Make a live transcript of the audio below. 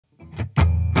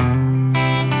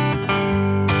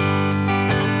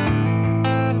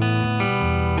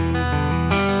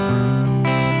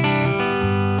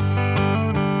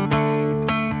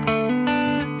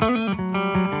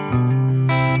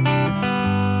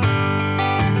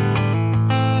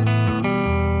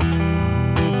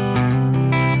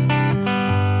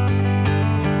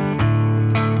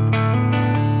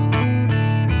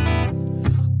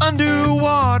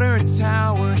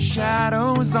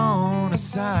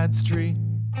side street.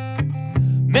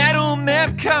 Metal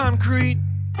met concrete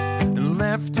and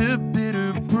left a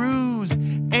bitter bruise.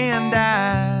 And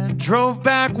I drove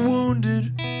back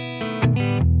wounded,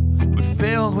 but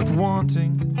filled with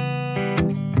wanting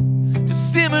to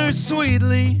simmer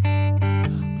sweetly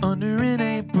under an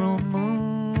April moon.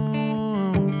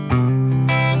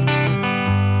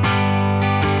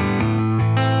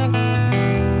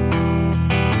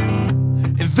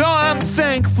 And though I'm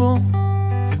thankful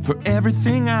for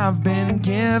everything I've been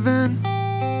given,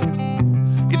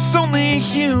 it's only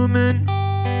human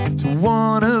to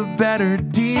want a better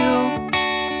deal.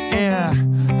 Yeah,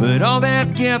 but all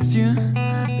that gets you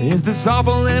is this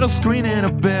awful little screen in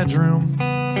a bedroom,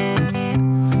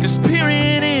 just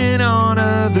peering in on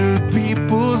other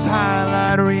people's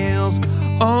highlight reels.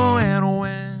 Oh, and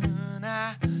when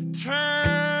I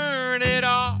turn it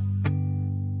off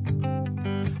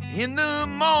in the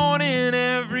morning,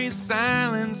 every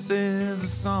silence is a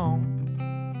song.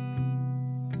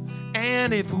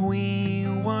 And if we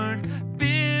weren't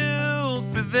built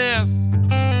for this,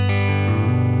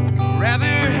 I'd rather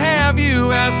have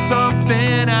you as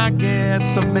something I get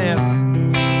to miss.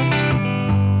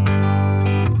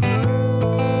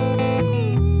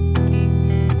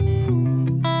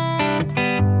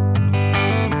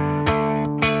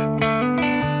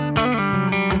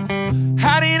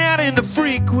 Hiding out in the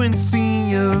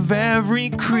frequency of every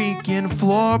creaking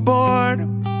floorboard.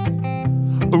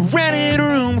 A rented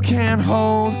room can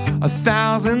hold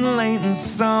 1,000 latent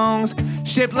songs,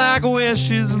 shaped like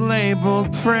wishes,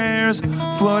 labeled prayers,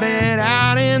 floated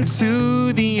out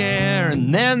into the air,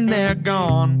 and then they're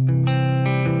gone.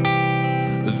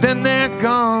 Then they're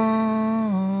gone.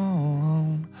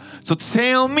 So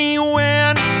tell me,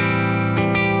 when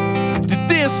did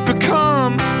this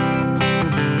become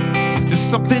just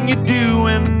something you do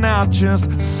and not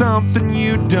just something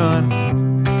you done?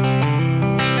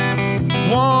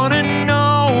 Wanna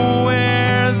know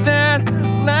where that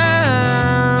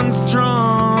line's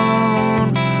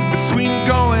drawn between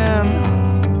going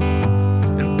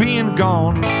and being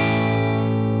gone.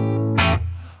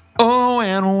 Oh,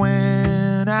 and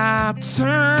when I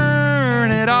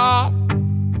turn it off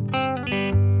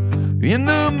in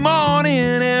the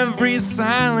morning, every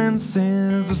silence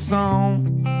is a song.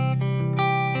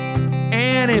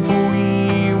 And if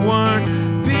we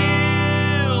weren't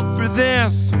built for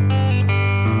this,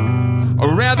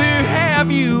 I'd rather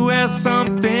have you as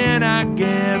something I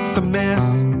get to miss.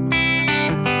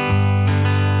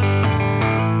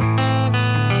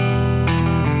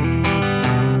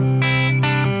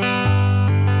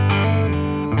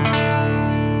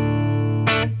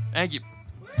 Thank you.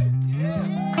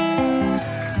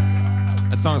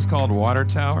 That song is called Water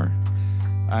Tower.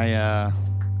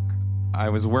 I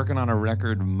was working on a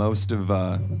record most of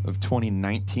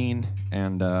 2019,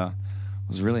 and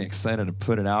was really excited to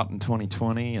put it out in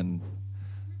 2020, and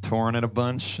touring it a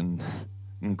bunch, and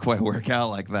didn't quite work out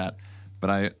like that.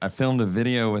 But I filmed a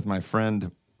video with my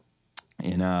friend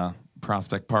in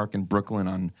Prospect Park in Brooklyn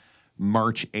on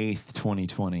March 8th,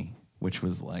 2020, which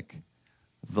was like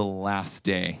the last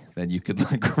day that you could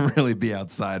like really be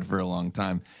outside for a long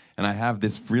time. And I have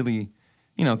this really,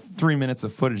 3 minutes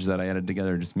of footage that I edited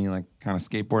together, just me like kind of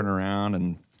skateboarding around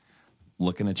and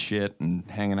looking at shit and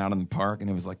hanging out in the park. And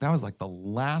it was like, that was like the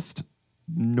last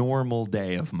normal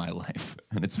day of my life.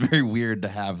 And it's very weird to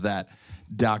have that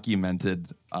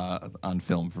documented on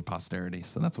film for posterity.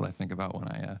 So that's what I think about when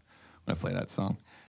I play that song.